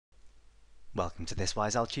Welcome to this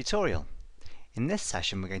YSL tutorial. In this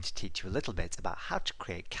session we're going to teach you a little bit about how to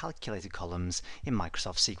create calculated columns in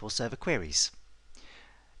Microsoft SQL Server queries.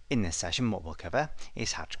 In this session what we'll cover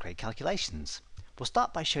is how to create calculations. We'll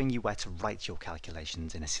start by showing you where to write your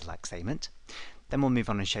calculations in a select statement. Then we'll move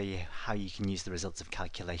on and show you how you can use the results of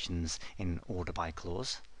calculations in order by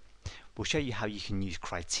clause. We'll show you how you can use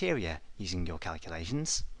criteria using your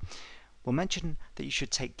calculations. We'll mention that you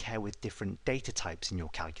should take care with different data types in your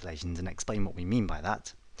calculations and explain what we mean by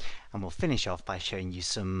that. And we'll finish off by showing you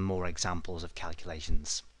some more examples of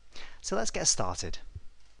calculations. So let's get started.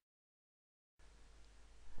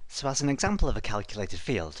 So as an example of a calculated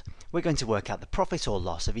field, we're going to work out the profit or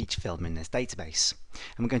loss of each film in this database.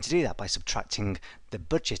 And we're going to do that by subtracting the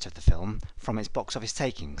budget of the film from its box office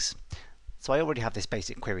takings. So I already have this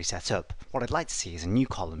basic query set up. What I'd like to see is a new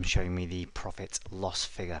column showing me the profit-loss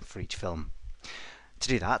figure for each film. To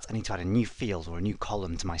do that, I need to add a new field or a new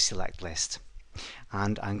column to my select list.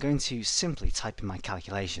 And I'm going to simply type in my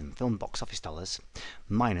calculation, film box office dollars,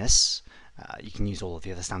 minus, you can use all of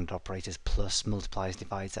the other standard operators, plus, multiplies,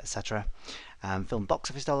 divides, etc. Film box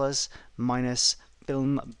office dollars minus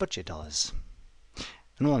film budget dollars.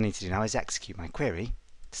 And all I need to do now is execute my query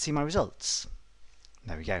to see my results.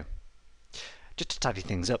 There we go. Just to tidy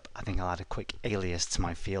things up, I think I'll add a quick alias to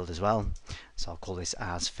my field as well. So I'll call this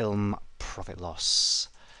as film profit loss.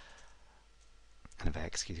 And if I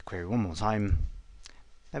execute the query one more time,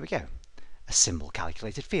 there we go, a symbol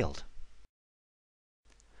calculated field.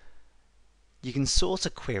 You can sort a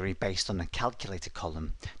query based on a calculated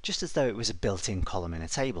column, just as though it was a built-in column in a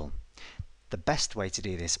table. The best way to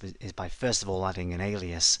do this is by first of all adding an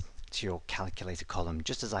alias to your calculated column,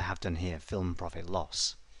 just as I have done here, film profit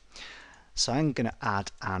loss. So I'm going to add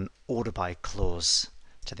an order by clause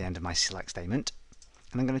to the end of my select statement,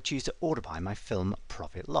 and I'm going to choose to order by my film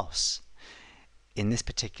profit loss. In this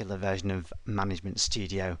particular version of Management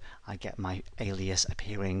Studio, I get my alias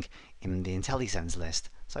appearing in the IntelliSense list,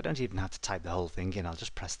 so I don't even have to type the whole thing in, I'll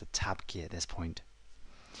just press the Tab key at this point.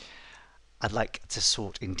 I'd like to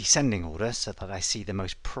sort in descending order so that I see the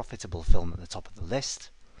most profitable film at the top of the list,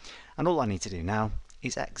 and all I need to do now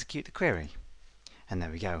is execute the query. And there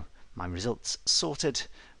we go. My results sorted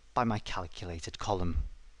by my calculated column.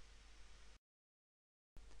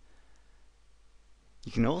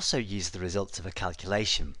 You can also use the results of a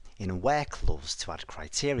calculation in a where clause to add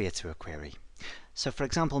criteria to a query. So for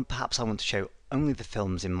example, perhaps I want to show only the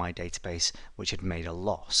films in my database which had made a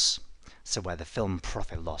loss, so where the film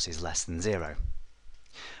profit loss is less than 0.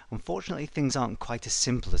 Unfortunately, things aren't quite as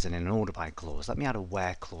simple as in an order by clause. Let me add a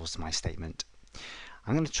where clause to my statement.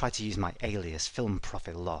 I'm going to try to use my alias film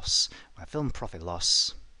profit loss, where film profit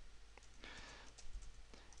loss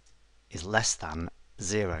is less than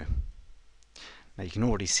 0. Now you can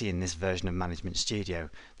already see in this version of Management Studio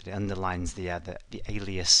that it underlines the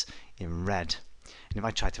alias in red. And if I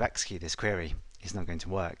try to execute this query, it's not going to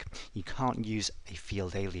work. You can't use a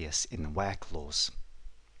field alias in the where clause.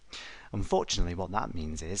 Unfortunately, what that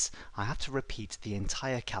means is I have to repeat the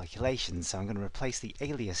entire calculation, so I'm going to replace the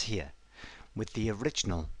alias here with the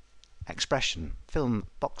original expression, film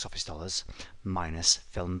box office dollars minus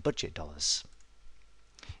film budget dollars.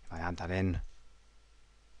 If I add that in,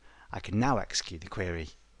 I can now execute the query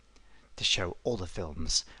to show all the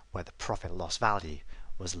films where the profit loss value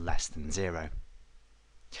was less than 0.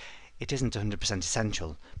 It isn't 100%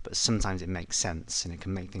 essential, but sometimes it makes sense and it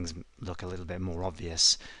can make things look a little bit more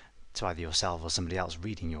obvious to either yourself or somebody else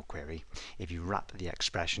reading your query if you wrap the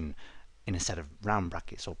expression in a set of round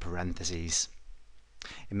brackets or parentheses.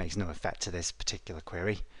 It makes no effect to this particular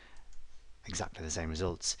query, exactly the same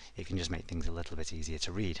results. It can just make things a little bit easier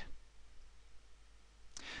to read.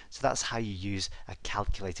 So that's how you use a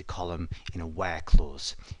calculated column in a where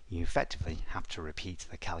clause. You effectively have to repeat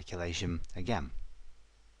the calculation again.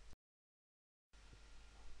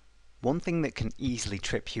 One thing that can easily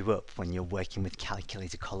trip you up when you're working with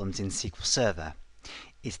calculated columns in SQL Server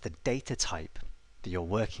is the data type that you're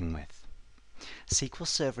working with. SQL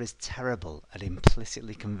Server is terrible at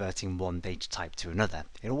implicitly converting one data type to another.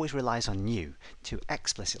 It always relies on you to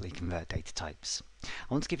explicitly convert data types.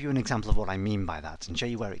 I want to give you an example of what I mean by that and show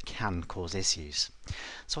you where it can cause issues.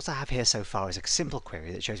 So what I have here so far is a simple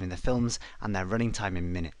query that shows me the films and their running time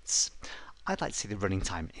in minutes. I'd like to see the running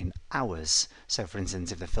time in hours. So for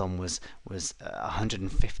instance, if the film was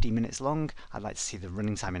 150 minutes long, I'd like to see the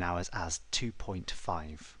running time in hours as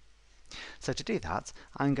 2.5. So to do that,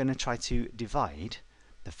 I'm going to try to divide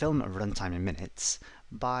the film runtime in minutes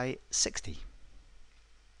by 60.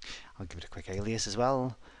 I'll give it a quick alias as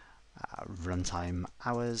well, runtime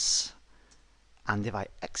hours, and if I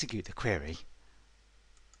execute the query,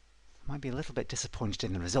 I might be a little bit disappointed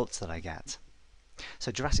in the results that I get.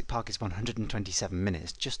 So Jurassic Park is 127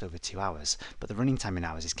 minutes, just over 2 hours, but the running time in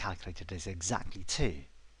hours is calculated as exactly 2.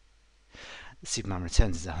 Superman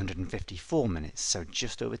Returns is 154 minutes, so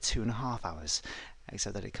just over 2.5 hours,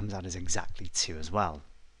 except that it comes out as exactly 2 as well.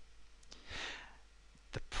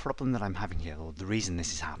 The problem that I'm having here, or the reason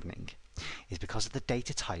this is happening, is because of the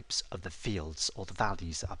data types of the fields or the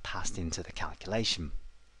values that are passed into the calculation.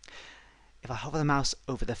 If I hover the mouse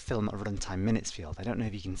over the film runtime minutes field, I don't know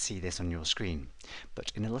if you can see this on your screen,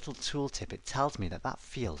 but in a little tooltip it tells me that that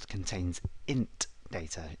field contains int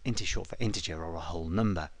data. Int is short for integer or a whole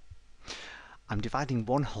number. I'm dividing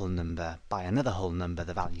one whole number by another whole number,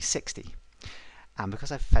 the value 60. And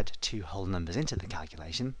because I've fed two whole numbers into the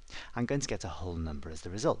calculation, I'm going to get a whole number as the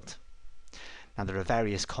result. Now there are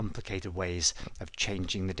various complicated ways of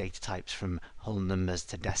changing the data types from whole numbers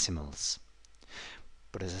to decimals.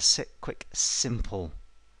 But as a quick, simple,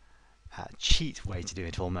 cheat way to do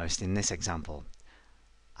it almost in this example,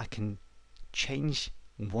 I can change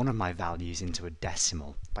one of my values into a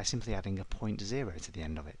decimal by simply adding a 0.0 to the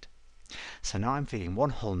end of it. So now I'm feeding one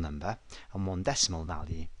whole number and one decimal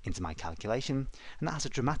value into my calculation, and that has a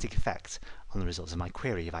dramatic effect on the results of my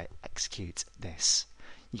query if I execute this.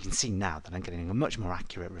 You can see now that I'm getting a much more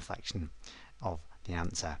accurate reflection of the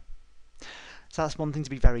answer. So that's one thing to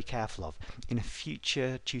be very careful of. In a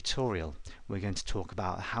future tutorial, we're going to talk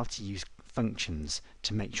about how to use functions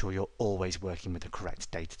to make sure you're always working with the correct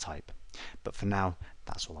data type. But for now,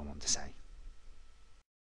 that's all I want to say.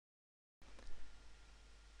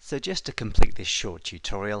 So just to complete this short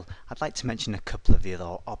tutorial, I'd like to mention a couple of the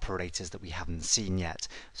other operators that we haven't seen yet.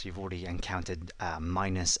 So you've already encountered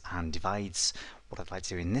minus and divides. What I'd like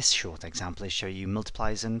to do in this short example is show you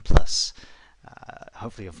multiplies and plus.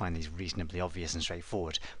 Hopefully you'll find these reasonably obvious and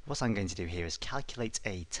straightforward. What I'm going to do here is calculate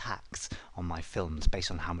a tax on my films based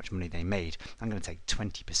on how much money they made. I'm going to take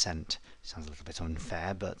 20%. Sounds a little bit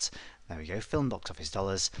unfair, but there we go. Film box office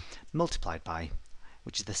dollars multiplied by,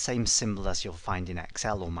 which is the same symbol as you'll find in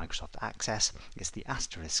Excel or Microsoft Access. It's the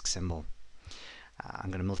asterisk symbol. I'm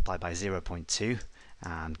going to multiply by 0.2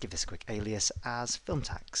 and give this a quick alias as film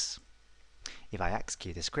tax. If I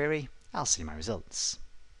execute this query, I'll see my results.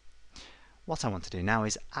 What I want to do now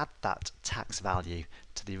is add that tax value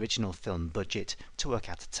to the original film budget to work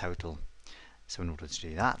out a total. So in order to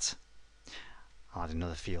do that, I'll add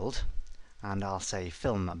another field, and I'll say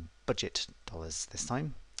film budget dollars this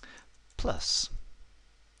time, plus,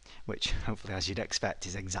 which hopefully, as you'd expect,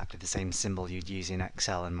 is exactly the same symbol you'd use in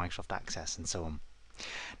Excel and Microsoft Access and so on.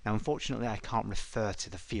 Now unfortunately I can't refer to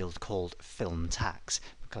the field called film tax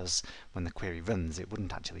because when the query runs it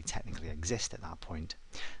wouldn't actually technically exist at that point.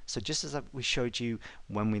 So just as we showed you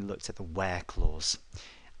when we looked at the where clause,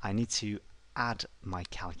 I need to add my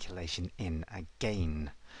calculation in again.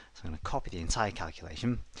 So I'm going to copy the entire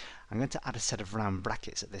calculation. I'm going to add a set of round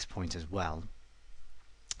brackets at this point as well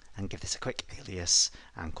and give this a quick alias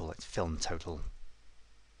and call it film total.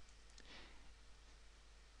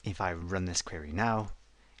 If I run this query now,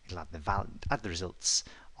 it'll add the results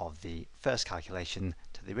of the first calculation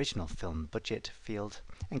to the original film budget field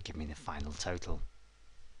and give me the final total.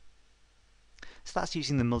 So that's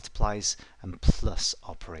using the multiplies and plus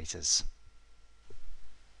operators.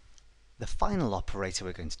 The final operator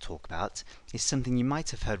we're going to talk about is something you might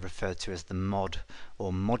have heard referred to as the mod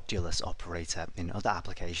or modulus operator in other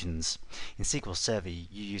applications. In SQL Server you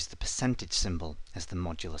use the percentage symbol as the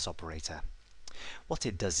modulus operator. What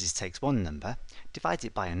it does is takes one number, divides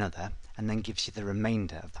it by another, and then gives you the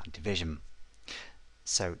remainder of that division.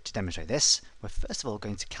 So to demonstrate this, we're first of all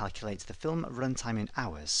going to calculate the film runtime in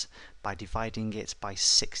hours by dividing it by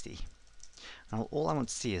 60. Now all I want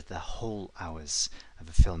to see is the whole hours of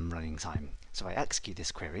a film running time. So if I execute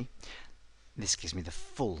this query, this gives me the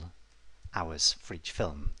full hours for each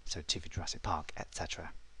film, so 2 for Jurassic Park,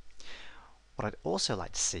 etc. What I'd also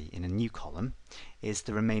like to see in a new column is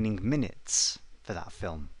the remaining minutes for that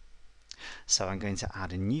film. So I'm going to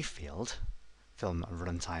add a new field, film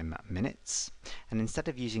runtime minutes, and instead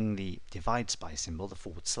of using the divides by symbol, the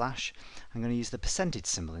 /, I'm going to use the percentage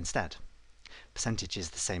symbol instead. Percentage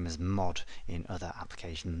is the same as mod in other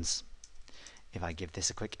applications. If I give this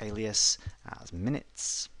a quick alias as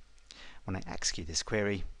minutes, when I execute this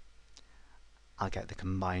query, I'll get the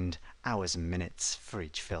combined hours and minutes for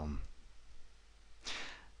each film.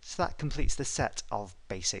 So that completes the set of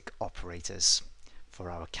basic operators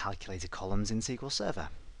for our calculator columns in SQL Server.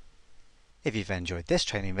 If you've enjoyed this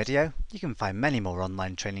training video, you can find many more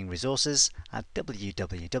online training resources at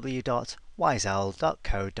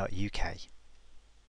www.wiseowl.co.uk.